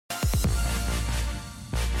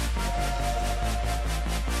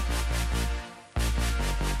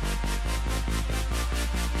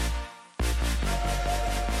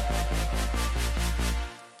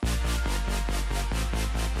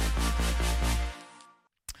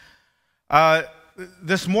Uh,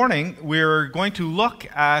 this morning, we're going to look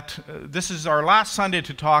at, this is our last Sunday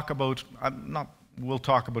to talk about, we'll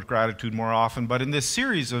talk about gratitude more often, but in this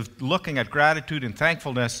series of looking at gratitude and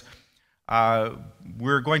thankfulness,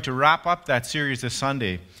 we're going to wrap up that series this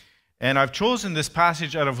Sunday. And I've chosen this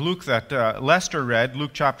passage out of Luke that Lester read,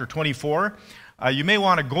 Luke chapter 24. You may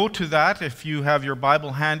want to go to that if you have your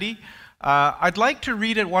Bible handy. I'd like to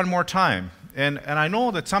read it one more time. And I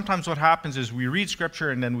know that sometimes what happens is we read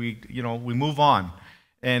Scripture and then we move on.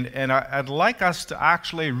 And I'd like us to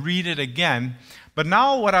actually read it again. But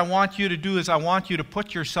now what I want you to do is I want you to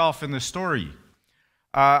put yourself in the story.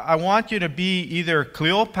 I want you to be either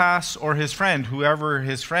Cleopas or his friend, whoever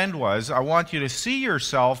his friend was. I want you to see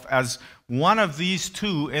yourself as one of these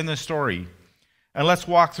two in the story. And let's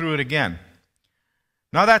walk through it again.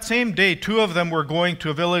 Now that same day, two of them were going to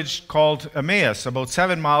a village called Emmaus, about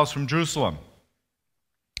 7 miles from Jerusalem.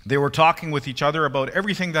 They were talking with each other about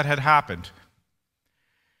everything that had happened.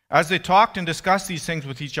 As they talked and discussed these things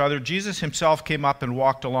with each other, Jesus himself came up and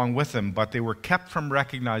walked along with them, but they were kept from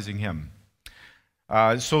recognizing him.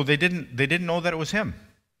 So they didn't know that it was him.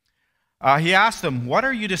 He asked them, "What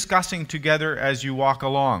are you discussing together as you walk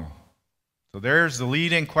along?" So there's the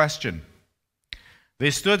leading question. They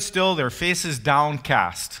stood still, their faces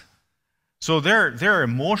downcast. So they're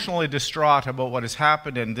emotionally distraught about what has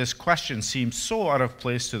happened, and this question seems so out of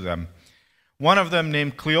place to them. One of them,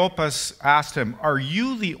 named Cleopas, asked him, "Are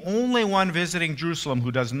you the only one visiting Jerusalem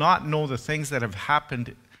who does not know the things that have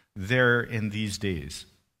happened there in these days?"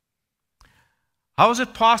 How is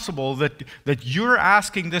it possible that you're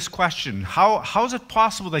asking this question? How is it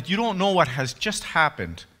possible that you don't know what has just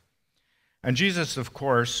happened? And Jesus, of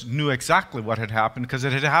course, knew exactly what had happened because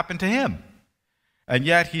it had happened to him. And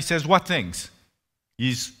yet he says, what things?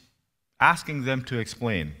 He's asking them to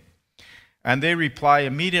explain. And they reply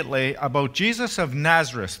immediately, "About Jesus of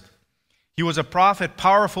Nazareth. He was a prophet,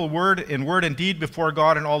 powerful in word and deed before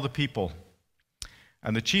God and all the people.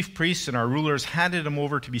 And the chief priests and our rulers handed him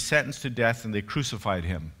over to be sentenced to death, and they crucified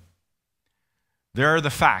him." There are the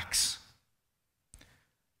facts.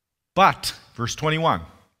 But, verse 21,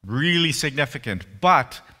 really significant,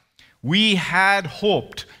 but we had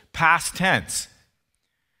hoped, past tense.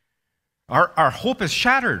 Our hope is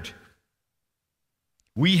shattered.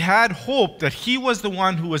 We had hoped that he was the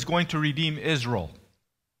one who was going to redeem Israel.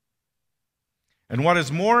 And what is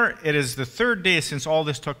more, it is the third day since all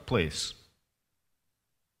this took place.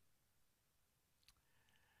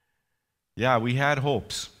 Yeah, we had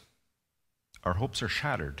hopes. Our hopes are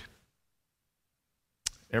shattered.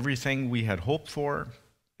 Everything we had hoped for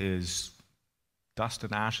is dust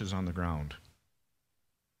and ashes on the ground.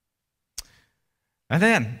 And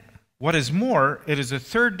then, what is more, it is the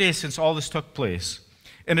third day since all this took place.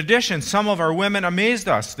 In addition, some of our women amazed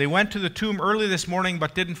us. They went to the tomb early this morning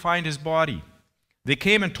but didn't find his body. They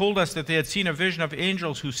came and told us that they had seen a vision of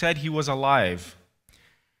angels who said he was alive.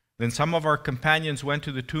 Then some of our companions went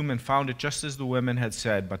to the tomb and found it just as the women had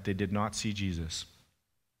said, but they did not see Jesus.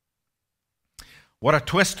 What a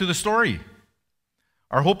twist to the story.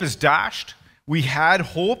 Our hope is dashed. We had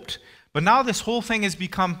hoped, but now this whole thing has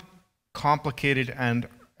become complicated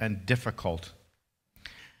and difficult.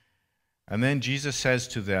 And then Jesus says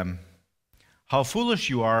to them, "How foolish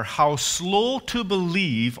you are, how slow to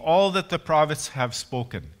believe all that the prophets have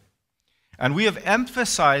spoken." And we have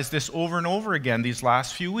emphasized this over and over again these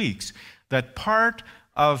last few weeks, that part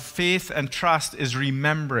of faith and trust is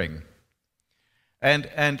remembering.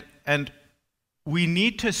 And we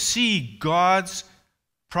need to see God's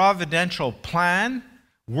providential plan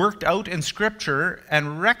worked out in Scripture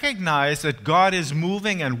and recognize that God is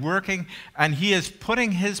moving and working, and he is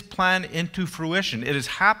putting his plan into fruition. It is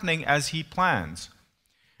happening as he plans.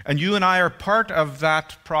 And you and I are part of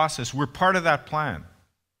that process. We're part of that plan.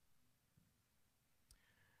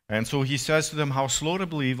 And so he says to them, "How slow to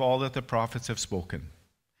believe all that the prophets have spoken."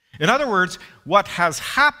 In other words, what has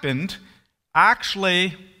happened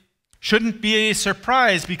actually shouldn't be a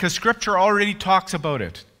surprise because Scripture already talks about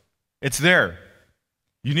it. It's there.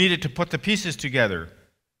 You needed to put the pieces together.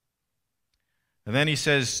 And then he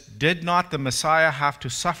says, "Did not the Messiah have to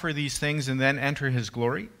suffer these things and then enter his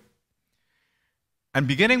glory?" And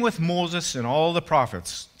beginning with Moses and all the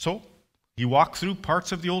prophets, so he walked through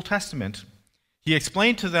parts of the Old Testament. He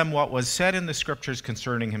explained to them what was said in the Scriptures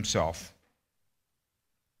concerning himself.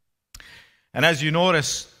 And as you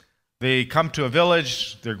notice, they come to a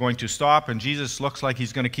village, they're going to stop, and Jesus looks like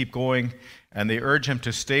he's going to keep going, and they urge him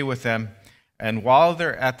to stay with them. And while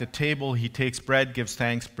they're at the table, he takes bread, gives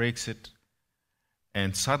thanks, breaks it,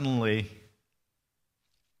 and suddenly,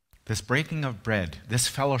 this breaking of bread, this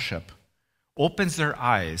fellowship, opens their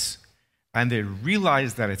eyes, and they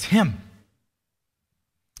realize that it's him.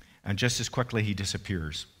 and just as quickly he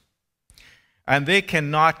disappears. And they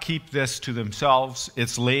cannot keep this to themselves.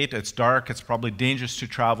 It's late, it's dark, it's probably dangerous to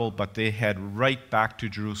travel, but they head right back to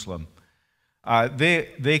Jerusalem.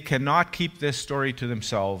 They cannot keep this story to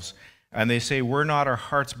themselves, and they say, "Were not our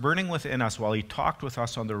hearts burning within us while he talked with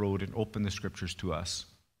us on the road and opened the scriptures to us?"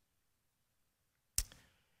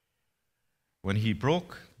 When he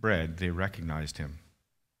broke bread, they recognized him.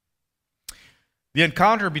 The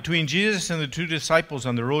encounter between Jesus and the two disciples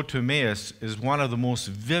on the road to Emmaus is one of the most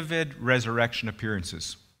vivid resurrection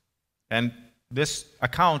appearances. And this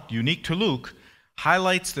account, unique to Luke,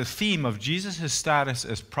 highlights the theme of Jesus' status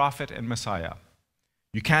as prophet and Messiah.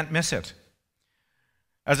 You can't miss it.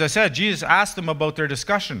 As I said, Jesus asked them about their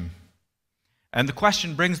discussion, and the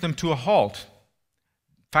question brings them to a halt.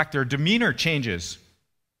 In fact, their demeanor changes.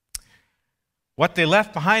 What they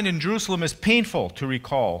left behind in Jerusalem is painful to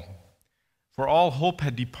recall, for all hope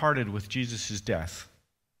had departed with Jesus' death.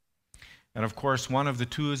 And of course, one of the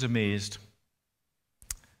two is amazed,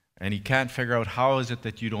 and he can't figure out, how is it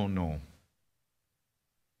that you don't know?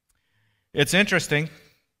 It's interesting,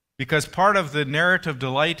 because part of the narrative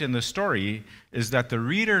delight in the story is that the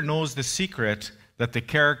reader knows the secret that the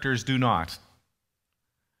characters do not.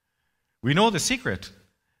 We know the secret,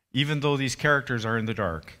 even though these characters are in the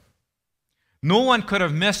dark. No one could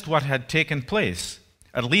have missed what had taken place,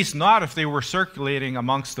 at least not if they were circulating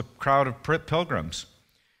amongst the crowd of pilgrims.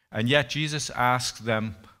 And yet Jesus asks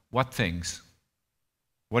them, "What things?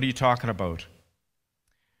 What are you talking about?"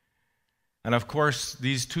 And of course,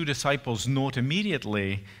 these two disciples note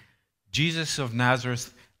immediately Jesus of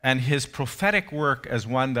Nazareth and his prophetic work as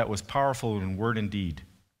one that was powerful in word and deed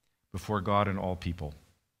before God and all people.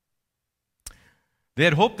 They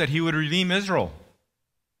had hoped that he would redeem Israel,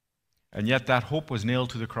 and yet that hope was nailed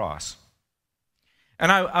to the cross.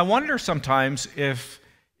 And I wonder sometimes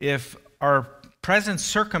if our present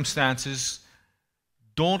circumstances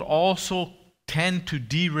don't also tend to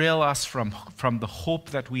derail us from the hope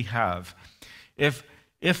that we have. If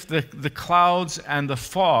the clouds and the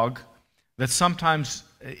fog that sometimes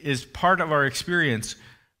is part of our experience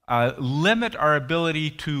limit our ability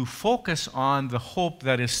to focus on the hope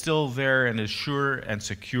that is still there and is sure and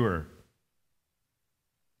secure.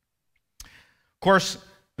 Of course,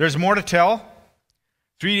 there's more to tell.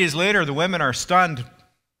 3 days later, the women are stunned,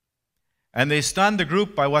 and they stun the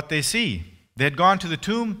group by what they see. They had gone to the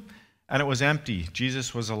tomb, and it was empty.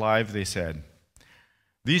 Jesus was alive, they said.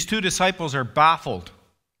 These two disciples are baffled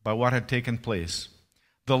by what had taken place.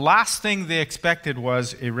 The last thing they expected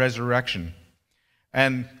was a resurrection.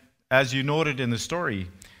 And as you noted in the story,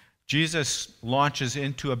 Jesus launches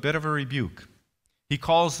into a bit of a rebuke. He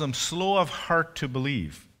calls them slow of heart to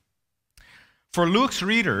believe. For Luke's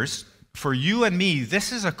readers, for you and me,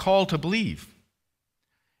 this is a call to believe.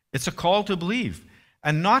 It's a call to believe,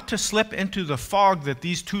 and not to slip into the fog that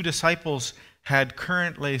these two disciples had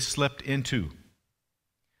currently slipped into.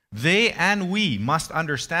 They and we must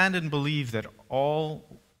understand and believe that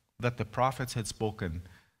all that the prophets had spoken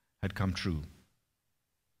had come true.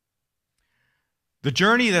 The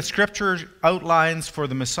journey that Scripture outlines for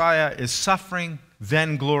the Messiah is suffering,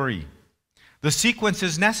 then glory. The sequence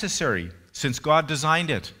is necessary, since God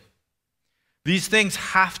designed it. These things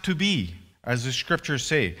have to be, as the Scriptures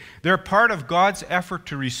say. They're part of God's effort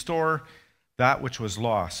to restore that which was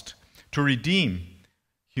lost, to redeem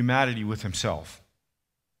humanity with himself.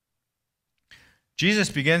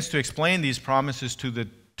 Jesus begins to explain these promises to the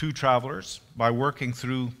two travelers by working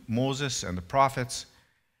through Moses and the prophets,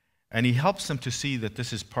 and he helps them to see that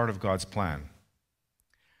this is part of God's plan.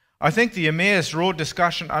 I think the Emmaus Road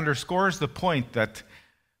discussion underscores the point that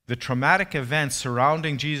the traumatic events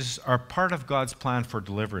surrounding Jesus are part of God's plan for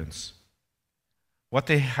deliverance. What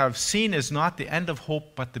they have seen is not the end of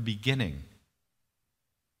hope, but the beginning.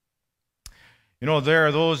 You know, there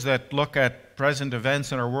are those that look at present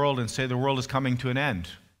events in our world and say the world is coming to an end.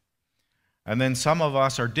 And then some of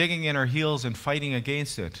us are digging in our heels and fighting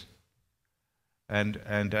against it. And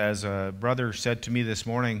as a brother said to me this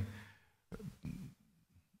morning,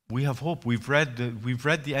 we have hope. We've read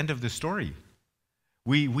the end of the story.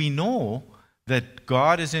 We know that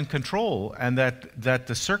God is in control and that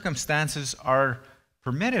the circumstances are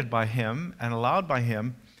permitted by him and allowed by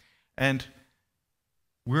him, and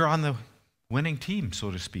we're on the winning team,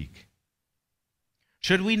 so to speak.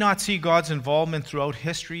 Should we not see God's involvement throughout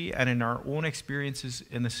history and in our own experiences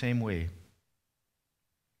in the same way?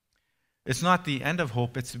 It's not the end of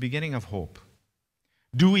hope, it's the beginning of hope.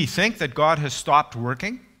 Do we think that God has stopped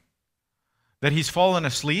working? That he's fallen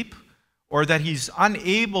asleep? Or that he's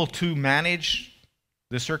unable to manage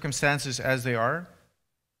the circumstances as they are?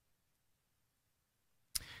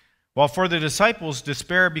 While for the disciples,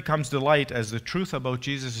 despair becomes delight as the truth about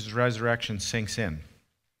Jesus' resurrection sinks in.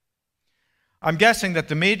 I'm guessing that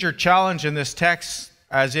the major challenge in this text,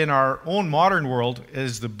 as in our own modern world,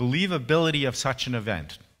 is the believability of such an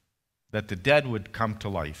event, that the dead would come to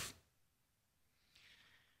life.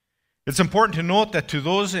 It's important to note that to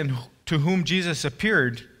those to whom Jesus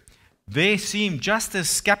appeared, they seemed just as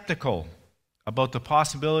skeptical about the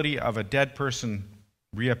possibility of a dead person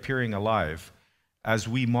reappearing alive as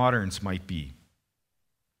we moderns might be.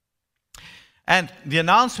 And the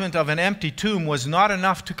announcement of an empty tomb was not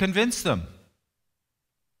enough to convince them.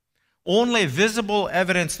 Only visible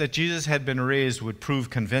evidence that Jesus had been raised would prove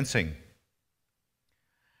convincing.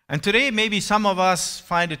 And today, maybe some of us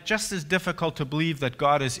find it just as difficult to believe that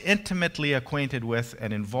God is intimately acquainted with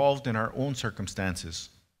and involved in our own circumstances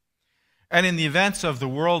and in the events of the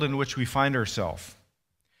world in which we find ourselves.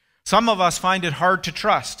 Some of us find it hard to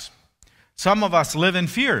trust. Some of us live in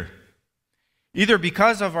fear, either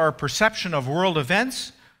because of our perception of world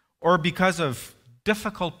events or because of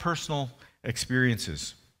difficult personal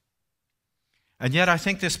experiences. And yet I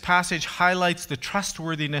think this passage highlights the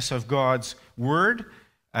trustworthiness of God's word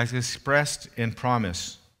as expressed in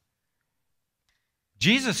promise.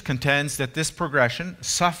 Jesus contends that this progression,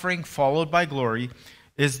 suffering followed by glory,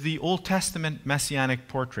 is the Old Testament messianic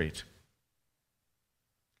portrait.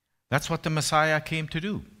 That's what the Messiah came to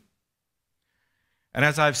do. And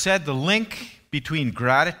as I've said, the link between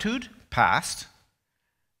gratitude, past,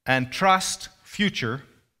 and trust, future,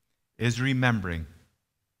 is remembering,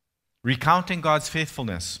 recounting God's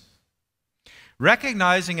faithfulness,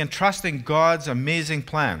 recognizing and trusting God's amazing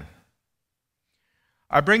plan.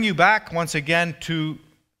 I bring you back once again to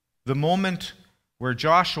the moment where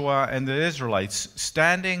Joshua and the Israelites,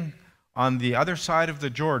 standing on the other side of the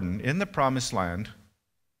Jordan in the Promised Land,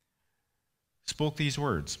 spoke these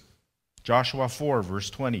words. Joshua 4,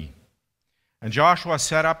 verse 20. And Joshua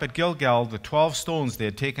set up at Gilgal the 12 stones they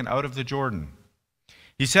had taken out of the Jordan.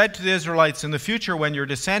 He said to the Israelites, in the future, when your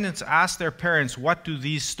descendants ask their parents, what do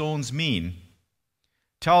these stones mean?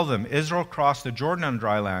 Tell them, Israel crossed the Jordan on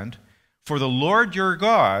dry land, for the Lord your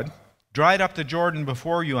God dried up the Jordan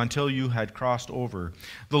before you until you had crossed over.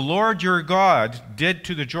 The Lord your God did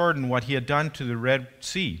to the Jordan what he had done to the Red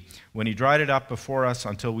Sea, when he dried it up before us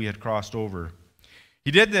until we had crossed over.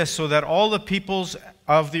 He did this so that all the peoples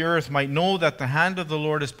of the earth might know that the hand of the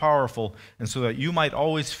Lord is powerful, and so that you might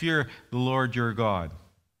always fear the Lord your God.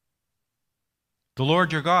 The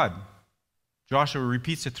Lord your God. Joshua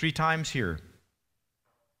repeats it 3 times here.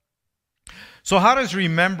 So how does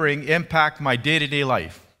remembering impact my day-to-day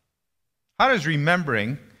life? How does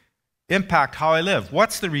remembering impact how I live?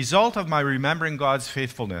 What's the result of my remembering God's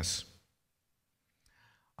faithfulness?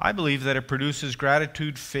 I believe that it produces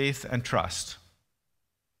gratitude, faith, and trust.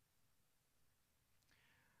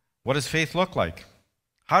 What does faith look like?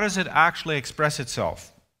 How does it actually express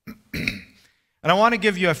itself? And I want to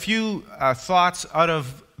give you a few thoughts out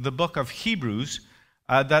of the book of Hebrews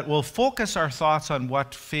that will focus our thoughts on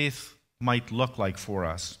what faith might look like for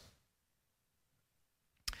us.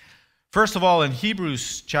 First of all, in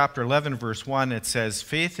Hebrews chapter 11, verse 1, it says,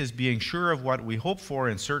 faith is being sure of what we hope for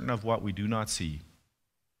and certain of what we do not see.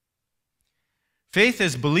 Faith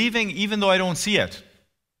is believing even though I don't see it.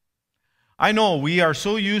 I know we are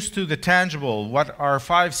so used to the tangible, what our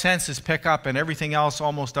 5 senses pick up, and everything else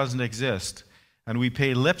almost doesn't exist. And we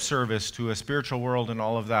pay lip service to a spiritual world and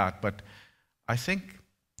all of that. But I think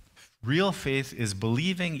real faith is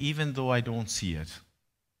believing even though I don't see it.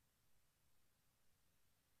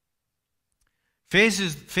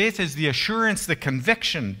 Faith is the assurance, the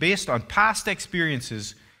conviction based on past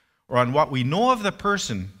experiences or on what we know of the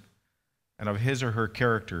person and of his or her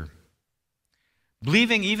character.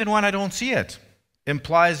 Believing even when I don't see it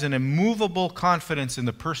implies an immovable confidence in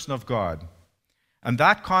the person of God. And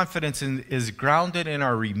that confidence is grounded in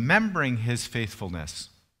our remembering his faithfulness.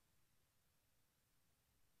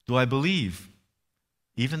 Do I believe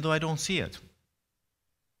even though I don't see it?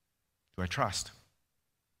 Do I trust?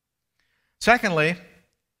 Secondly,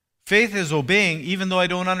 faith is obeying even though I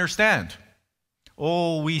don't understand.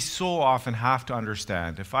 Oh, we so often have to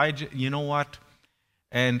understand. You know what?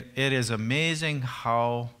 And it is amazing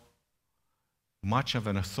how much of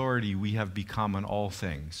an authority we have become on all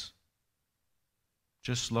things.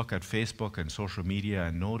 Just look at Facebook and social media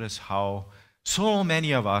and notice how so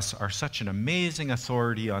many of us are such an amazing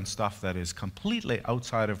authority on stuff that is completely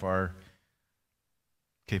outside of our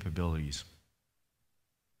capabilities.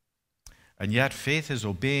 And yet faith is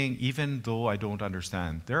obeying even though I don't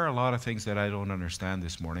understand. There are a lot of things that I don't understand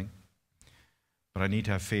this morning, but I need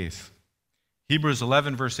to have faith. Hebrews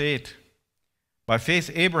 11, verse 8 By faith,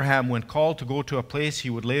 Abraham, when called to go to a place he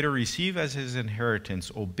would later receive as his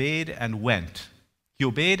inheritance, obeyed and went. He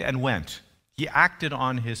obeyed and went. He acted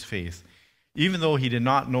on his faith, even though he did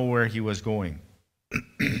not know where he was going.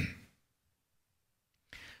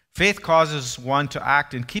 Faith causes one to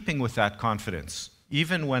act in keeping with that confidence,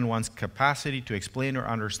 even when one's capacity to explain or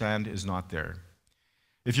understand is not there.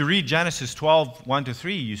 If you read Genesis 12,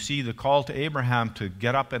 1-3, you see the call to Abraham to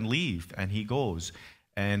get up and leave, and he goes.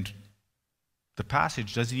 And the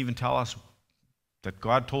passage doesn't even tell us that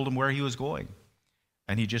God told him where he was going.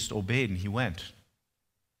 And he just obeyed and he went.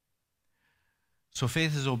 So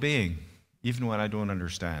faith is obeying, even when I don't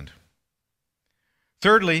understand.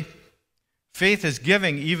 Thirdly, faith is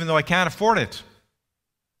giving, even though I can't afford it.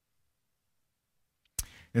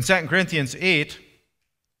 In 2 Corinthians 8,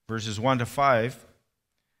 verses 1-5, it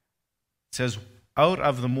says, out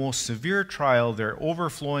of the most severe trial, their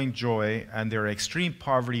overflowing joy and their extreme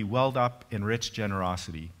poverty welled up in rich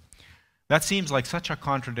generosity. That seems like such a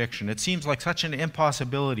contradiction. It seems like such an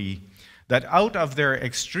impossibility that out of their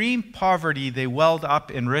extreme poverty, they welled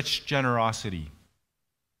up in rich generosity.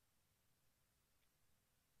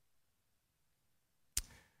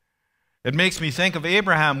 It makes me think of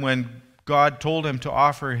Abraham when God told him to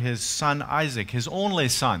offer his son Isaac, his only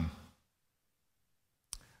son.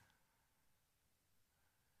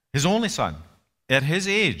 His only son, at his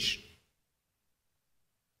age.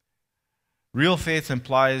 Real faith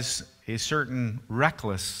implies a certain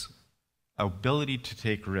reckless ability to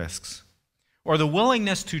take risks, or the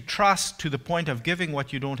willingness to trust to the point of giving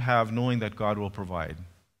what you don't have, knowing that God will provide.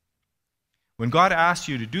 When God asks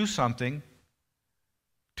you to do something,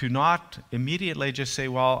 to not immediately just say,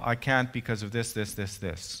 well, I can't because of this.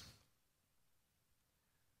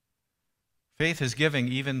 Faith is giving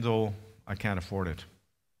even though I can't afford it.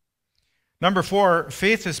 Number 4,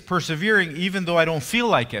 faith is persevering even though I don't feel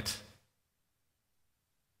like it.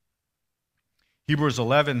 Hebrews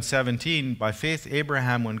 11:17, by faith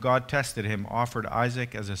Abraham, when God tested him, offered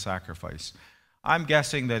Isaac as a sacrifice. I'm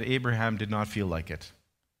guessing that Abraham did not feel like it.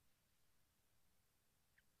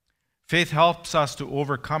 Faith helps us to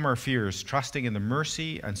overcome our fears, trusting in the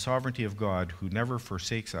mercy and sovereignty of God, who never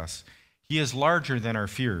forsakes us. He is larger than our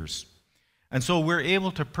fears. And so we're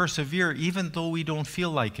able to persevere even though we don't feel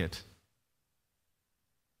like it.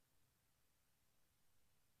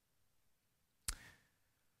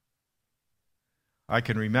 I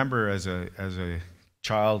can remember as a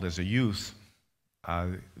child, as a youth,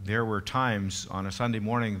 there were times on a Sunday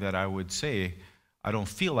morning that I would say, I don't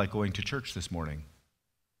feel like going to church this morning.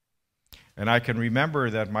 And I can remember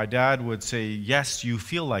that my dad would say, yes, you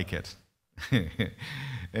feel like it.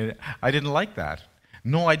 And I didn't like that.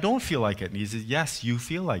 No, I don't feel like it. And he said, yes, you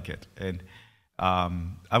feel like it. And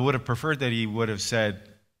I would have preferred that he would have said,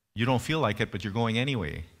 you don't feel like it, but you're going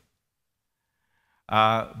anyway.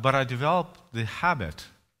 But I developed the habit.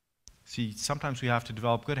 See, sometimes we have to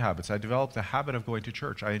develop good habits. I developed the habit of going to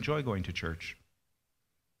church. I enjoy going to church.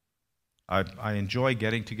 I enjoy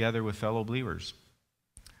getting together with fellow believers.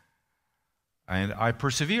 And I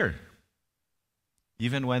persevere,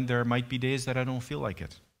 even when there might be days that I don't feel like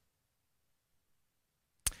it.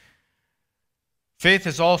 Faith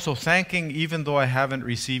is also thanking even though I haven't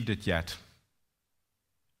received it yet.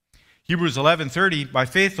 Hebrews 11:30, by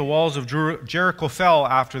faith the walls of Jericho fell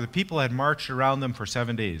after the people had marched around them for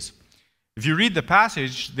 7 days. If you read the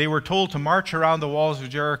passage, they were told to march around the walls of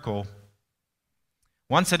Jericho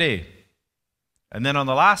once a day. And then on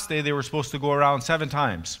the last day, they were supposed to go around 7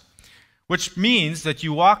 times. Which means that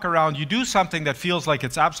you walk around, you do something that feels like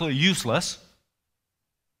it's absolutely useless.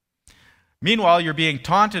 Meanwhile, you're being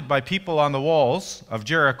taunted by people on the walls of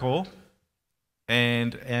Jericho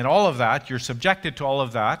and all of that. You're subjected to all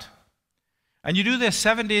of that. And you do this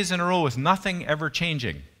 7 days in a row with nothing ever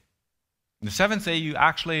changing. On the 7th day, you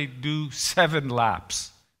actually do 7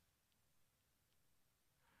 laps.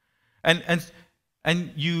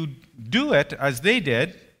 And you do it as they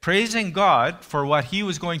did, praising God for what he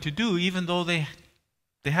was going to do, even though they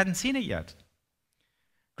hadn't seen it yet.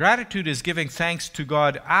 Gratitude is giving thanks to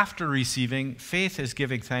God after receiving. Faith is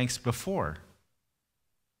giving thanks before.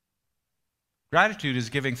 Gratitude is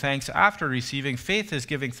giving thanks after receiving. Faith is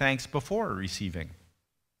giving thanks before receiving.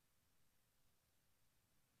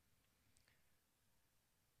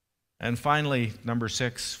 And finally, number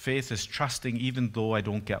 6, faith is trusting even though I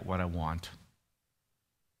don't get what I want.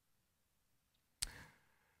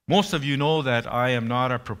 Most of you know that I am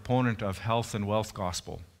not a proponent of health and wealth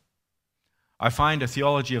gospel. I find a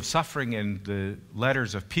theology of suffering in the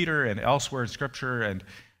letters of Peter and elsewhere in Scripture, and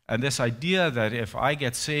this idea that if I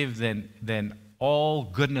get saved, then all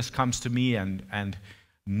goodness comes to me and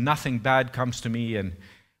nothing bad comes to me.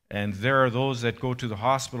 And there are those that go to the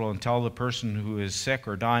hospital and tell the person who is sick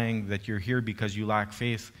or dying that you're here because you lack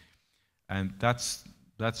faith. And that's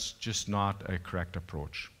just not a correct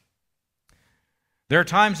approach. There are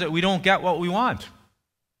times that we don't get what we want.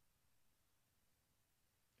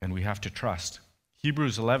 And we have to trust.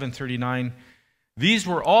 Hebrews 11:39, these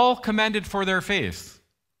were all commended for their faith.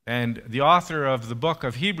 And the author of the book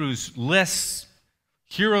of Hebrews lists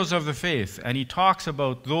heroes of the faith, and he talks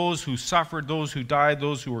about those who suffered, those who died,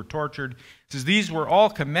 those who were tortured. He says these were all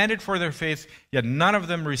commended for their faith, yet none of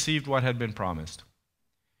them received what had been promised.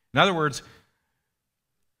 In other words,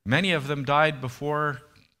 many of them died before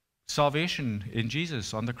salvation in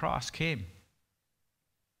Jesus on the cross came.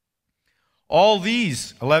 All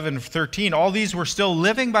these, 11:13, all these were still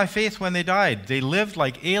living by faith when they died. They lived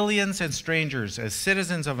like aliens and strangers, as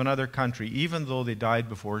citizens of another country, even though they died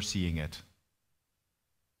before seeing it.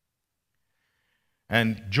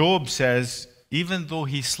 And Job says, even though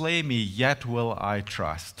he slay me, yet will I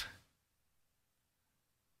trust.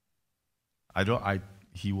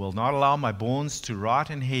 He will not allow my bones to rot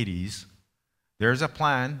in Hades. There's a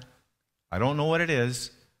plan. I don't know what it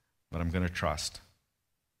is, but I'm going to trust.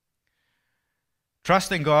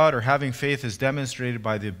 Trusting God or having faith is demonstrated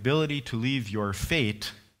by the ability to leave your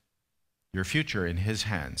fate, your future, in His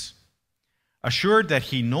hands. Assured that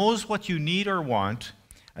He knows what you need or want,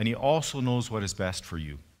 and He also knows what is best for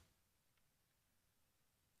you.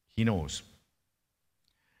 He knows.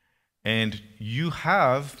 And we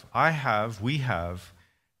have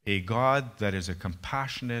a God that is a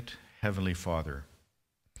compassionate Heavenly Father.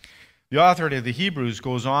 The author of the Hebrews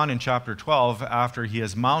goes on in chapter 12 after he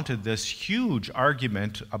has mounted this huge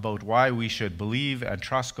argument about why we should believe and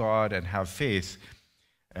trust God and have faith.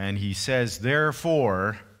 And he says,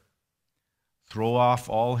 therefore, throw off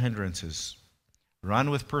all hindrances. Run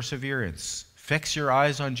with perseverance. Fix your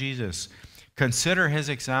eyes on Jesus. Consider His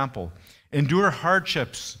example. Endure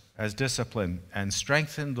hardships as discipline and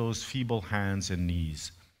strengthen those feeble hands and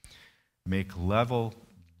knees. Make level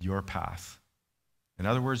your path. In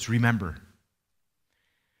other words, remember.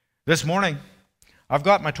 This morning, I've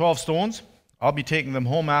got my 12 stones. I'll be taking them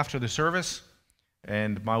home after the service,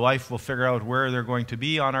 and my wife will figure out where they're going to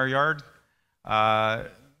be on our yard.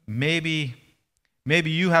 Maybe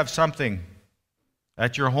you have something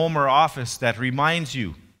at your home or office that reminds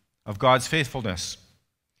you of God's faithfulness.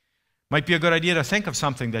 Might be a good idea to think of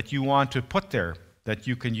something that you want to put there that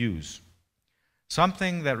you can use.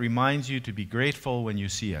 Something that reminds you to be grateful when you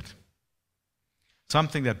see it.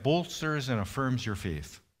 Something that bolsters and affirms your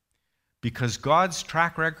faith. Because God's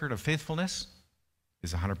track record of faithfulness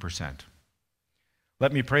is 100%.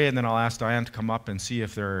 Let me pray, and then I'll ask Diane to come up and see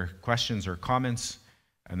if there are questions or comments.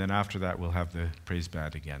 And then after that, we'll have the praise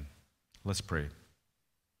band again. Let's pray.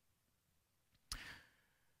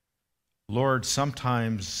 Lord,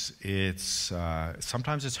 sometimes it's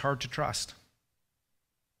hard to trust.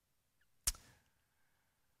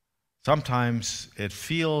 Sometimes it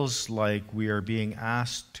feels like we are being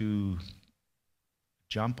asked to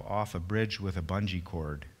jump off a bridge with a bungee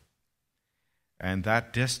cord. And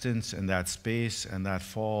that distance and that space and that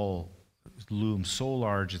fall looms so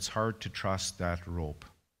large, it's hard to trust that rope.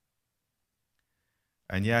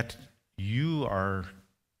 And yet, you are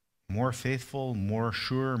more faithful, more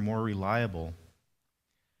sure, more reliable.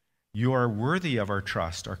 You are worthy of our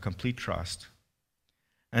trust, our complete trust.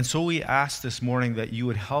 And so we ask this morning that you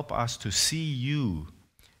would help us to see you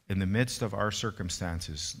in the midst of our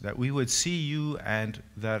circumstances, that we would see you and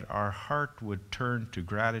that our heart would turn to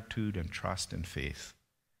gratitude and trust and faith.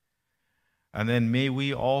 And then may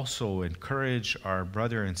we also encourage our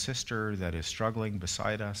brother and sister that is struggling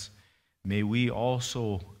beside us. May we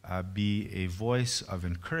also be a voice of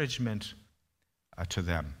encouragement to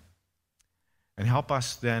them. And help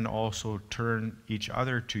us then also turn each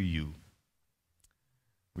other to you.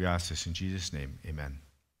 We ask this in Jesus' name. Amen.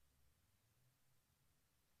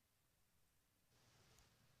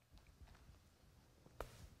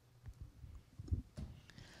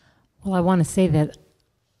 Well, I want to say that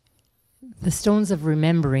the stones of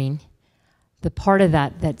remembering, the part of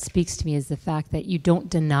that speaks to me is the fact that you don't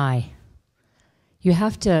deny. You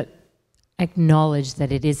have to acknowledge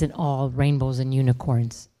that it isn't all rainbows and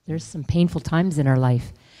unicorns. There's some painful times in our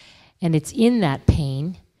life. And it's in that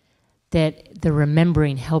pain that the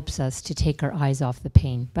remembering helps us to take our eyes off the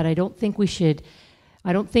pain. But I don't think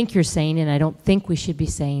you're saying, and I don't think we should be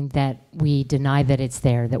saying that we deny that it's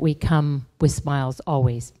there, that we come with smiles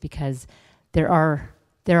always, because there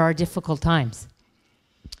are difficult times.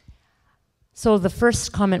 So the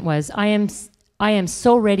first comment was, I am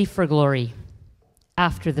so ready for glory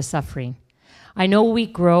after the suffering. I know we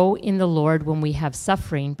grow in the Lord when we have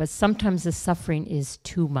suffering, but sometimes the suffering is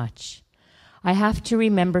too much. I have to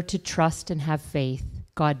remember to trust and have faith.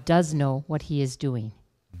 God does know what he is doing.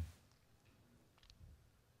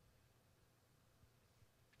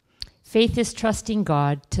 Faith is trusting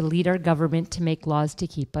God to lead our government to make laws to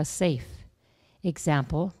keep us safe.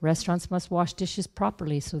 Example, restaurants must wash dishes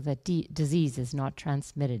properly so that disease is not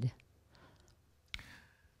transmitted.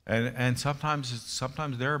 And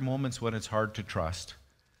sometimes there are moments when it's hard to trust.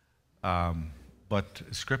 But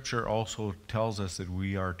Scripture also tells us that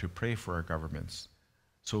we are to pray for our governments.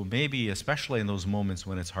 So maybe, especially in those moments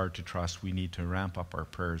when it's hard to trust, we need to ramp up our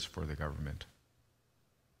prayers for the government.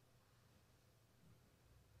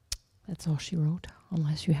 That's all she wrote.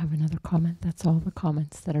 Unless you have another comment, that's all the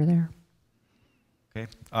comments that are there.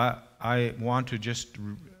 Okay. I want to just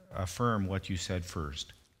affirm what you said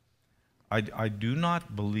first. I do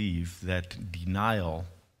not believe that denial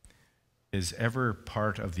is ever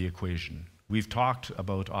part of the equation. We've talked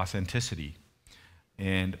about authenticity,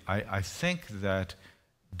 and I think that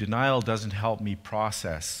denial doesn't help me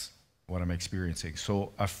process what I'm experiencing.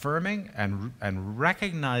 So affirming and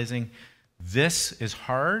recognizing this is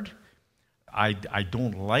hard, I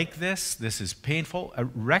don't like this is painful,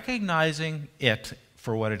 recognizing it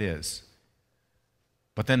for what it is,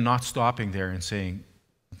 but then not stopping there and saying,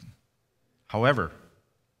 however,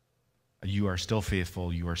 you are still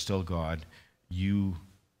faithful, you are still God, you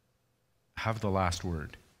have the last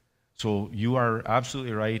word. So you are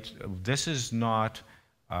absolutely right. This is not,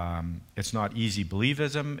 it's not easy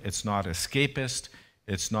believism, it's not escapist,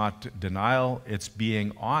 it's not denial, it's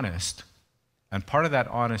being honest. And part of that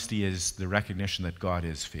honesty is the recognition that God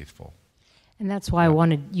is faithful. And that's why I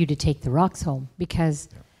wanted you to take the rocks home, because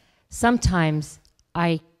sometimes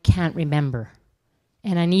I can't remember.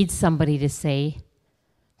 And I need somebody to say,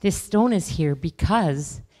 this stone is here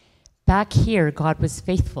because back here God was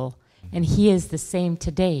faithful, and he is the same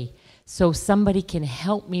today. So somebody can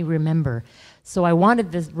help me remember. So I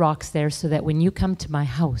wanted the rocks there so that when you come to my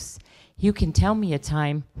house, you can tell me a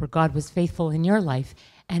time where God was faithful in your life,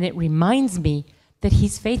 and it reminds me that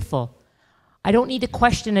he's faithful. I don't need to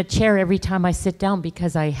question a chair every time I sit down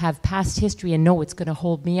because I have past history and know it's going to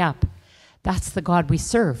hold me up. That's the God we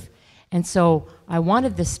serve. And so I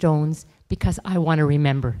wanted the stones because I want to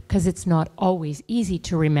remember, because it's not always easy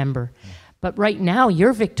to remember. But right now,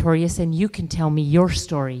 you're victorious, and you can tell me your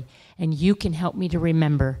story, and you can help me to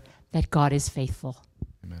remember that God is faithful.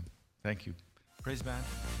 Amen. Thank you. Praise band.